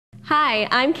Hi,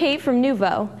 I'm Kate from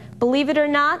NUVO. Believe it or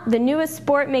not, the newest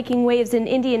sport making waves in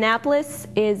Indianapolis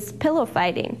is pillow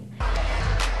fighting.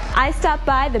 I stopped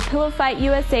by the Pillow Fight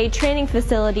USA training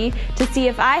facility to see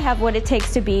if I have what it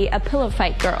takes to be a pillow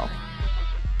fight girl.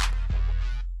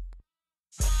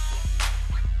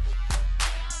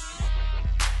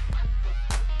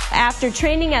 After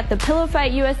training at the Pillow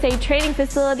Fight USA training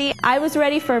facility, I was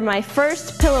ready for my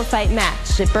first pillow fight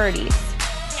match at Birdie's.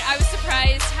 I was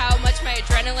surprised how much my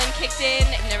adrenaline kicked in.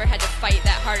 I've never had to fight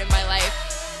that hard in my life.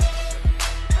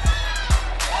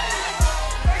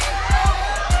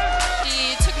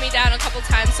 He took me down a couple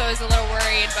times, so I was a little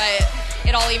worried, but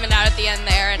it all evened out at the end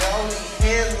there. And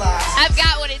I've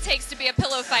got what it takes to be a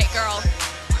pillow fight girl.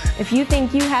 If you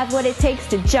think you have what it takes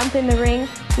to jump in the ring,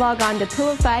 log on to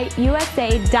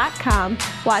pillowfightusa.com,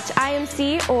 watch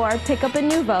IMC, or pick up a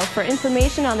NUVO for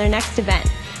information on their next event.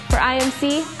 For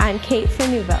IMC, I'm Kate for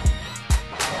NUVO.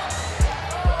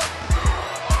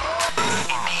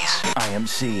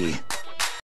 IMC.